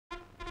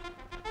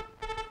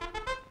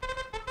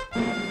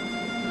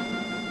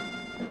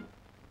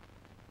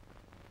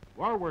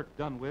War work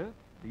done with,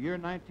 the year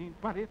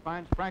 1920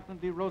 finds Franklin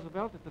D.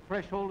 Roosevelt at the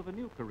threshold of a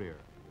new career.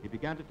 He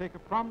began to take a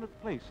prominent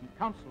place in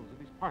councils of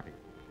his party.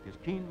 His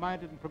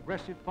keen-minded and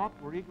progressive thought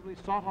were eagerly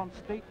sought on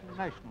state and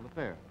national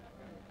affairs.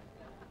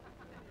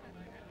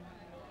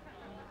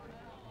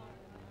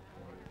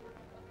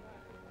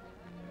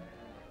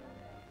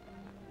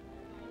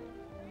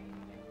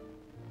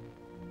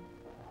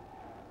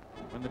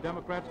 When the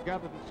Democrats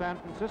gathered at San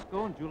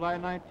Francisco in July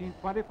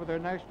 1920 for their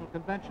national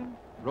convention,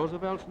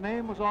 Roosevelt's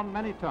name was on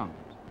many tongues.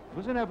 It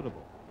was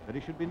inevitable that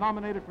he should be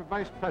nominated for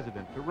vice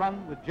president to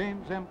run with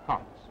James M.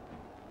 Cox.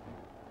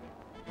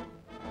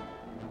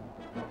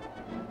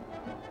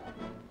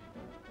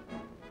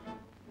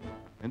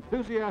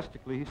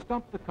 Enthusiastically, he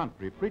stumped the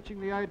country, preaching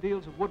the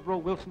ideals of Woodrow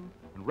Wilson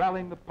and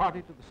rallying the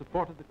party to the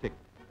support of the ticket.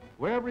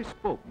 Wherever he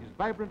spoke, his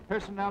vibrant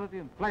personality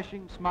and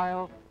flashing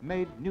smile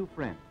made new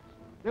friends.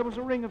 There was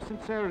a ring of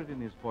sincerity in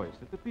his voice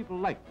that the people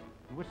liked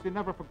and which they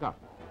never forgot.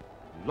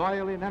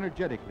 Loyally and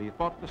energetically, he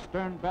fought the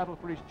stern battle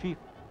for his chief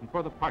and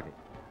for the party.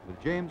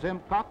 With James M.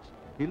 Cox,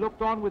 he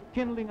looked on with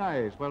kindling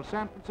eyes while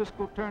San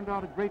Francisco turned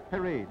out a great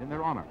parade in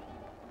their honor.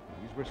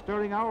 These were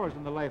stirring hours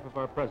in the life of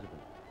our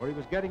president, where he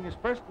was getting his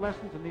first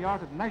lessons in the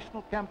art of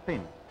national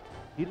campaigning.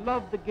 He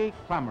loved the gay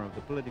clamor of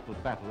the political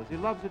battle as he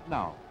loves it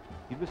now.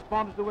 He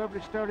responded to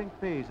every stirring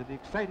phase of the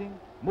exciting,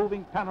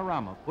 moving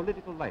panorama of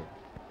political life.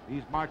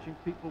 These marching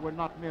people were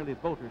not merely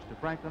voters to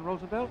Franklin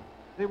Roosevelt,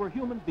 they were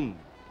human beings,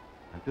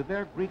 and to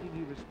their greeting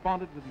he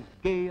responded with his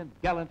gay and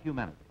gallant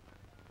humanity.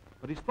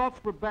 But his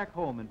thoughts were back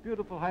home in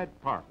beautiful Hyde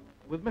Park,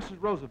 with Mrs.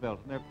 Roosevelt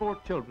and their 4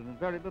 children, and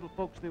very little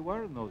folks they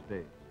were in those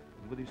days,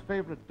 and with his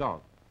favorite dog.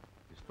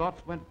 His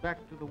thoughts went back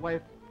to the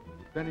wife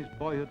who'd been his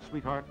boyhood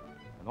sweetheart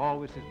and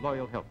always his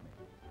loyal helpmate.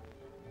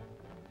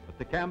 But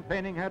the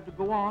campaigning had to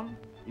go on,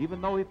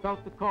 even though he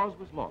felt the cause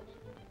was lost.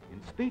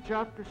 In speech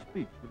after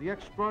speech, with the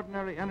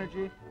extraordinary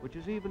energy which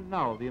is even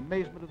now the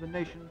amazement of the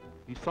nation,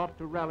 he sought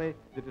to rally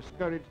the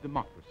discouraged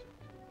democracy.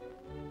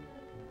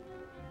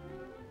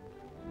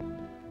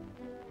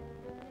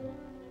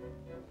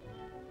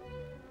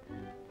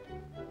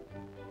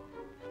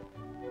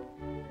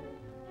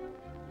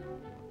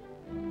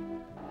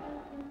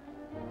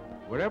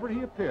 Wherever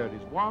he appeared,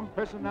 his warm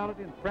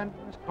personality and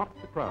friendliness caught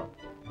the crowd.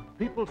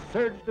 People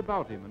surged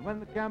about him, and when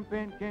the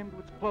campaign came to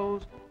its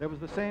close, there was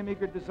the same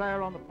eager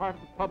desire on the part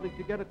of the public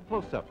to get a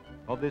close-up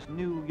of this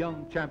new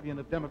young champion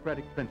of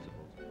democratic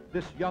principles,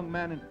 this young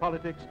man in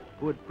politics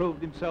who had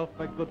proved himself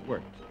by good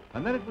works.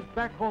 And then it was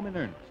back home in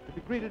earnest, to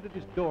be greeted at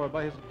his door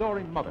by his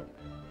adoring mother,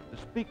 to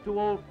speak to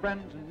old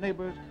friends and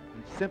neighbors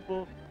in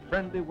simple,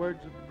 friendly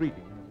words of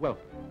greeting and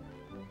welcome.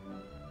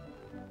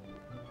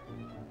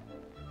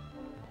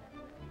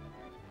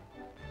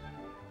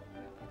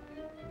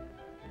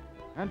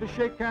 And to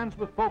shake hands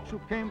with folks who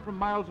came from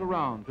miles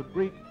around to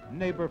greet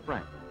neighbor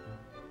Franklin.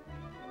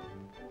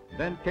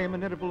 Then came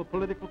an interval of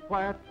political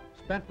quiet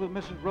spent with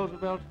Mrs.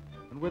 Roosevelt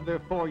and with their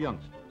 4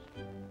 youngsters.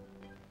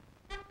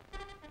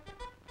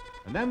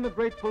 And then the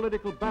great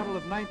political battle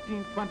of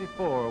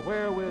 1924,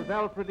 where with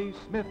Alfred E.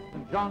 Smith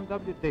and John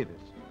W.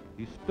 Davis,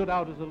 he stood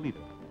out as a leader.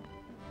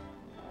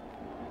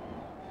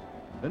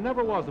 There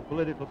never was a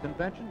political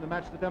convention to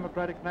match the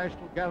Democratic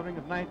National Gathering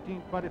of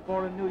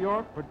 1924 in New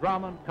York for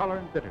drama and color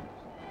and bitterness.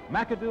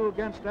 McAdoo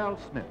against Al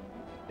Smith,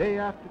 day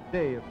after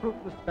day of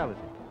fruitless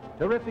balloting,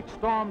 terrific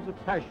storms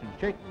of passion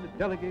shaking the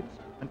delegates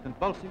and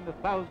convulsing the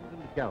thousands in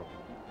the gallery.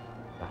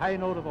 The high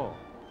note of all,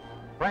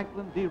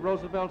 Franklin D.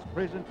 Roosevelt's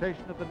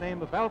presentation of the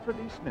name of Alfred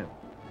E. Smith,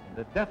 and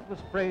the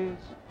deathless phrase,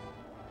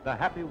 the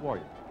happy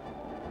warrior.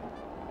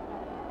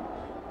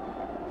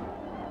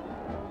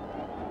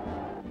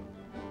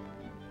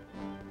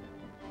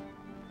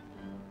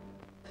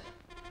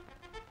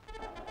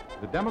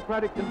 The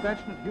Democratic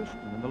Convention at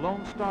Houston in the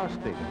Lone Star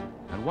State,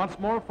 and once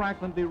more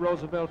Franklin D.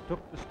 Roosevelt took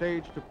the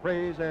stage to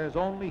praise as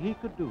only he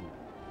could do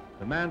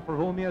the man for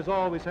whom he has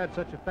always had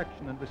such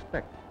affection and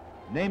respect,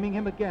 naming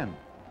him again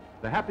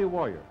the happy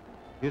warrior,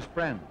 his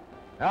friend,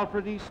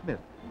 Alfred E.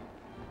 Smith,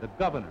 the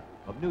governor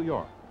of New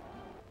York.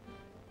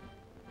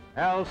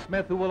 Al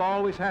Smith, who will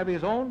always have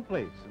his own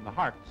place in the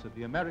hearts of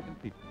the American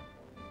people.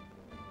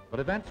 But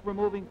events were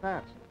moving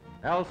fast.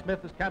 Al Smith,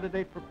 as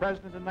candidate for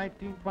president in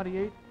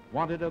 1928,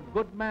 wanted a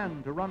good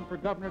man to run for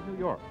governor of New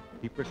York.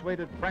 He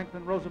persuaded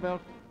Franklin Roosevelt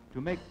to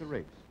make the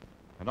race.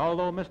 And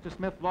although Mr.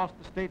 Smith lost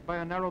the state by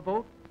a narrow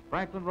vote,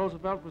 Franklin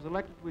Roosevelt was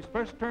elected to his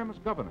first term as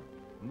governor.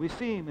 And we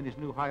see him in his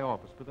new high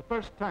office for the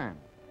first time,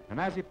 and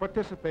as he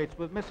participates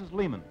with Mrs.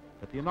 Lehman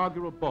at the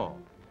inaugural ball.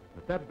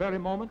 At that very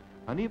moment,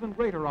 an even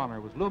greater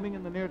honor was looming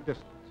in the near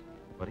distance.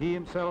 But he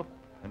himself,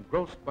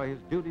 engrossed by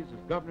his duties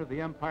as governor of the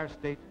Empire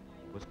State,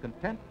 was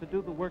content to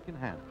do the work in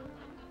hand.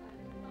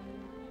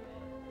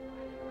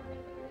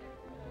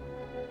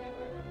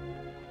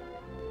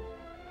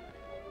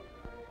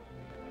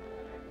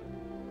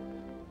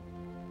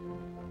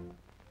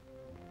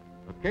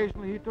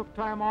 Occasionally, he took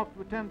time off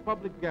to attend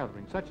public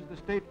gatherings, such as the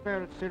State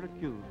Fair at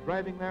Syracuse,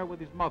 driving there with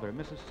his mother,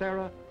 Mrs.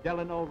 Sarah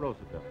Delano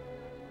Roosevelt.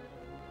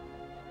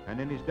 And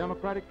in his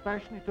democratic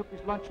fashion, he took his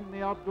luncheon in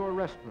the outdoor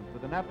restaurant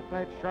with an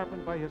appetite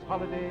sharpened by his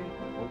holiday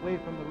away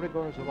from the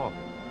rigors of office.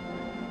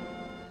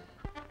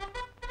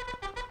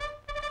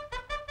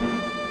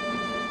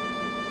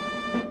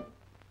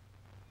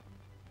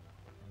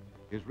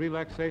 His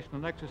relaxation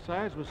and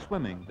exercise was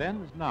swimming,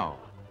 then as now.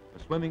 A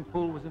swimming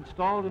pool was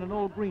installed in an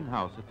old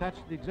greenhouse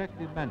attached to the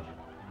executive mansion.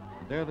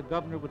 And there the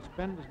governor would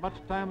spend as much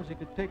time as he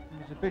could take from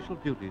his official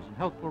duties in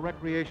healthful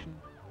recreation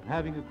and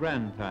having a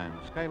grand time,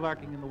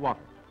 skylarking in the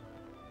water.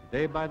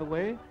 Today, by the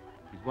way,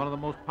 he's one of the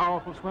most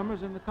powerful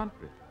swimmers in the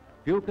country.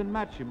 Few can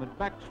match him at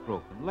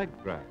backstroke and leg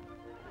drag.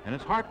 And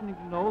it's heartening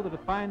to know that a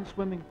fine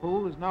swimming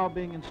pool is now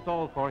being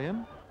installed for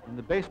him in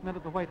the basement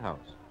of the White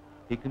House.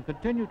 He can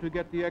continue to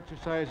get the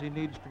exercise he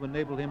needs to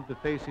enable him to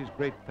face his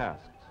great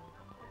tasks.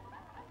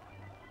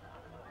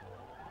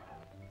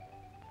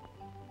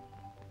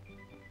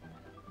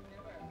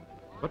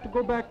 But to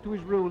go back to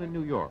his rule in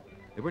New York,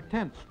 there were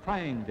tense,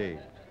 trying days.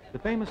 The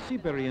famous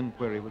Seabury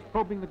inquiry was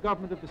probing the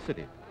government of the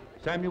city.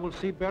 Samuel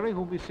Seabury,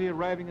 whom we see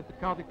arriving at the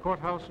county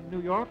courthouse in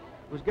New York,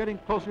 was getting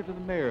closer to the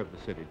mayor of the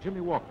city,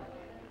 Jimmy Walker.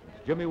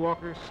 It's Jimmy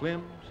Walker,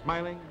 slim,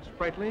 smiling,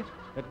 sprightly,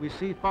 that we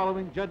see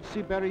following Judge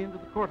Seabury into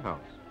the courthouse.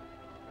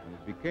 And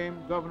it became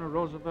Governor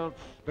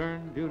Roosevelt's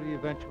stern duty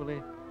eventually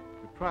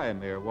to try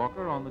Mayor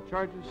Walker on the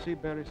charges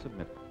Seabury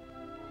submitted.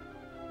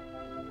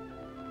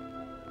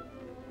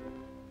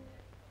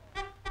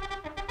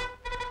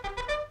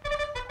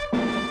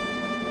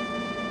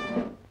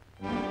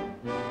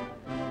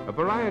 A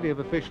variety of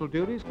official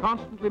duties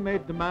constantly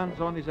made demands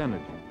on his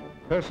energy.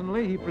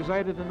 Personally, he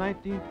presided in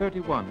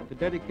 1931 at the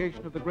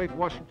dedication of the great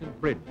Washington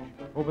Bridge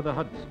over the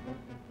Hudson.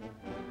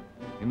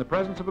 In the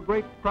presence of a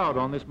great crowd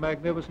on this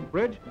magnificent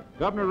bridge,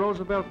 Governor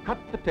Roosevelt cut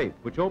the tape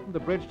which opened the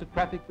bridge to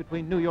traffic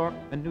between New York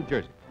and New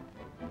Jersey.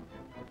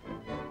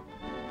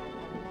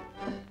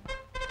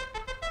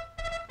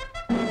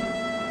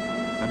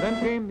 And then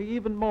came the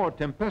even more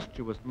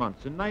tempestuous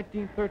months in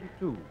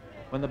 1932,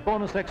 when the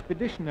Bonus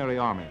Expeditionary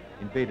Army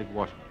invaded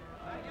Washington.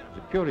 It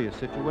was a curious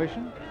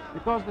situation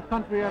because the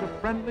country had a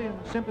friendly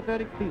and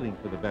sympathetic feeling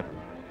for the veterans.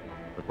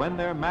 But when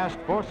their massed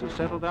forces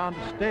settled down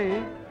to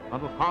stay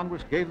until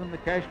Congress gave them the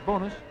cash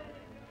bonus,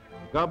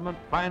 the government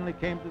finally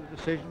came to the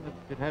decision that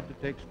it had to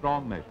take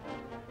strong measures.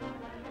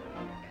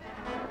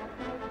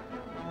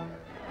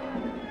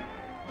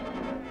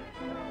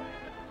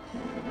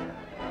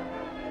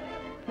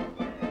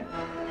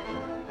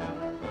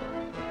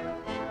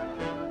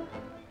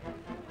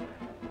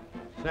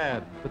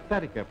 Sad,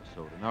 pathetic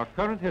episode in our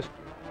current history.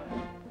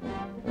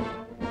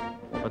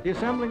 But the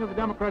assembling of the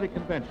Democratic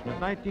Convention of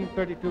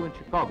 1932 in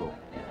Chicago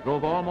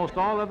drove almost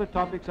all other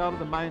topics out of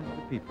the minds of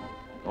the people.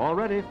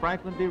 Already,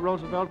 Franklin D.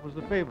 Roosevelt was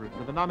the favorite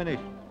for the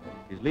nomination.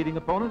 His leading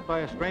opponent, by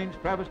a strange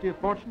travesty of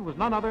fortune, was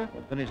none other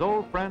than his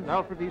old friend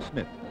Alfred E.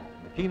 Smith.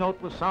 The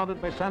keynote was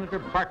sounded by Senator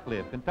Barkley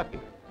of Kentucky.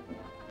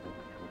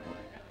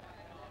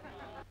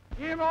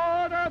 In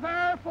order,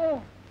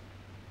 therefore,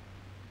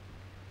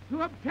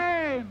 to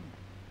obtain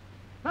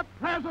the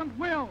present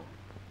will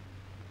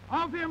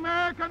of the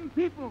American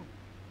people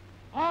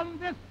on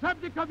this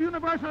subject of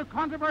universal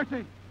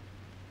controversy,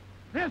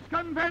 this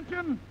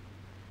convention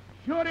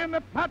should, in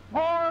the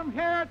platform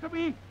here to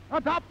be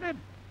adopted,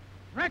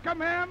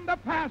 recommend the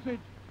passage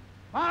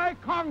by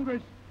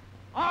Congress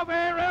of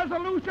a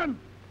resolution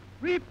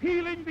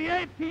repealing the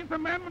 18th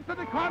Amendment to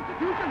the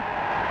Constitution.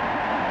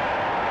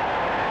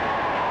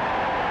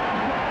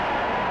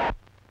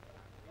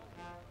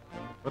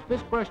 But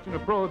this question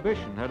of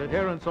prohibition had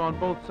adherents on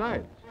both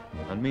sides.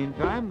 And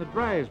meantime, the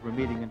Dries were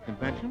meeting in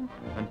convention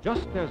and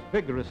just as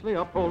vigorously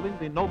upholding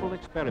the noble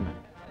experiment.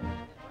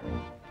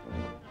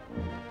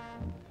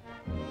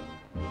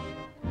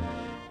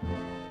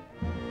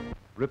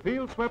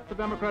 Repeal swept the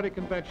Democratic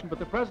Convention, but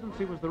the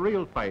presidency was the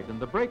real fight, and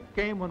the break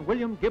came when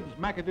William Gibbs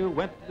McAdoo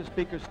went to the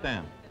Speaker's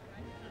stand.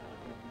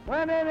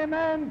 When any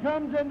man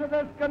comes into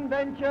this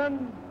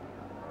convention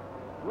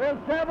with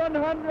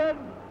 700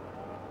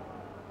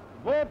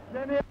 votes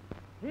in it,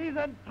 he's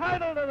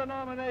entitled to the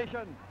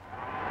nomination.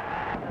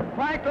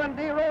 Franklin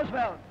D.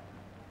 Roosevelt,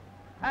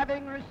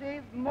 having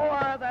received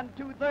more than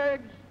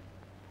 2/3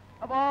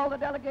 of all the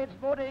delegates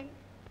voting,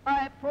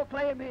 I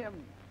proclaim him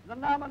the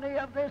nominee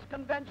of this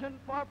convention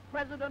for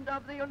President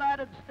of the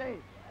United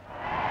States.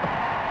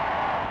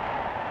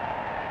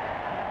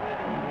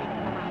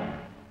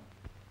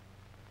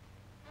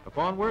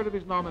 Upon word of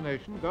his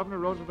nomination, Governor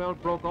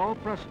Roosevelt broke all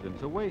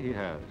precedents, the way he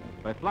has,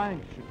 by flying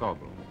to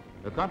Chicago.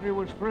 The country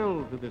was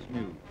thrilled to this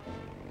news.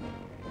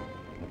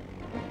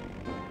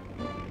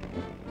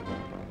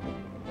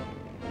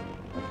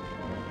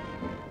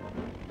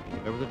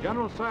 There was a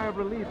general sigh of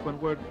relief when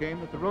word came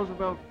that the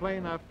Roosevelt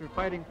plane, after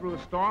fighting through a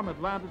storm,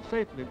 had landed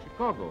safely at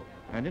Chicago.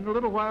 And in a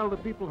little while, the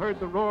people heard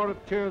the roar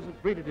of cheers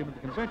that greeted him at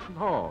the convention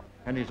hall,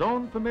 and his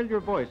own familiar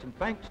voice in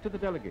thanks to the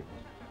delegates.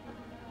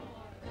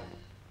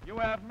 You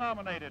have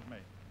nominated me,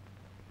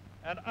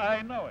 and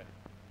I know it.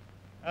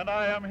 And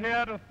I am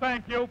here to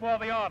thank you for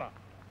the honor.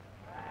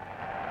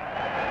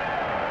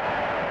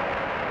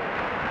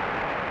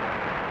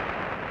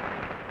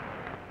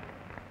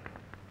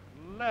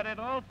 let it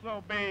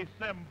also be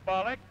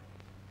symbolic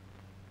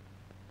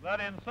that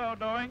in so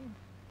doing,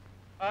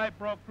 I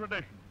broke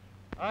traditions.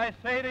 I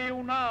say to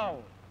you now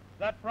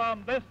that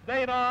from this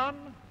date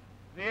on,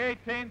 the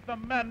 18th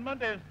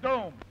Amendment is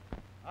doomed.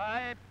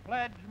 I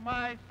pledge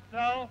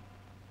myself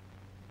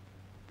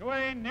to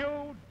a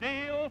new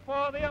deal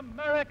for the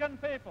American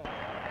people.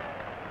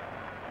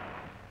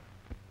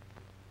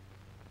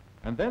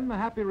 And then the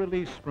happy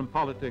release from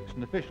politics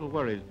and official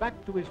worries,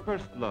 back to his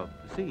first love,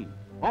 the sea.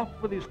 Off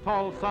with his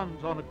tall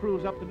sons on a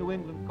cruise up the New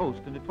England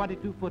coast in a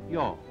 22-foot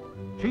yawl.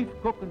 Chief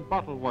cook and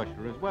bottle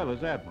washer as well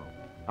as admiral.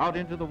 Out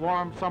into the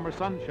warm summer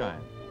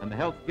sunshine and the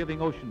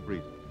health-giving ocean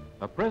breezes.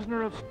 A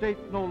prisoner of state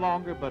no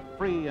longer, but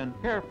free and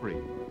carefree,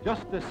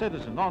 just a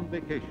citizen on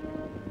vacation.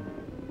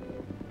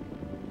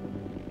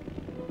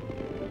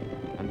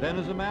 And then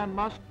as a man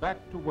must, back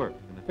to work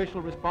and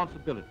official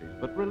responsibilities,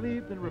 but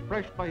relieved and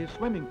refreshed by his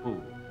swimming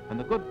pool and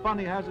the good fun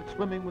he has at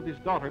swimming with his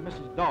daughter,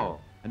 Mrs. Dahl,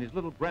 and his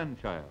little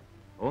grandchild.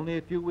 Only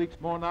a few weeks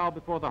more now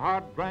before the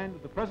hard grind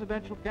of the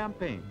presidential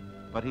campaign,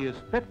 but he is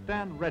fit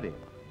and ready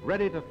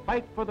to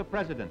fight for the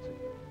presidency.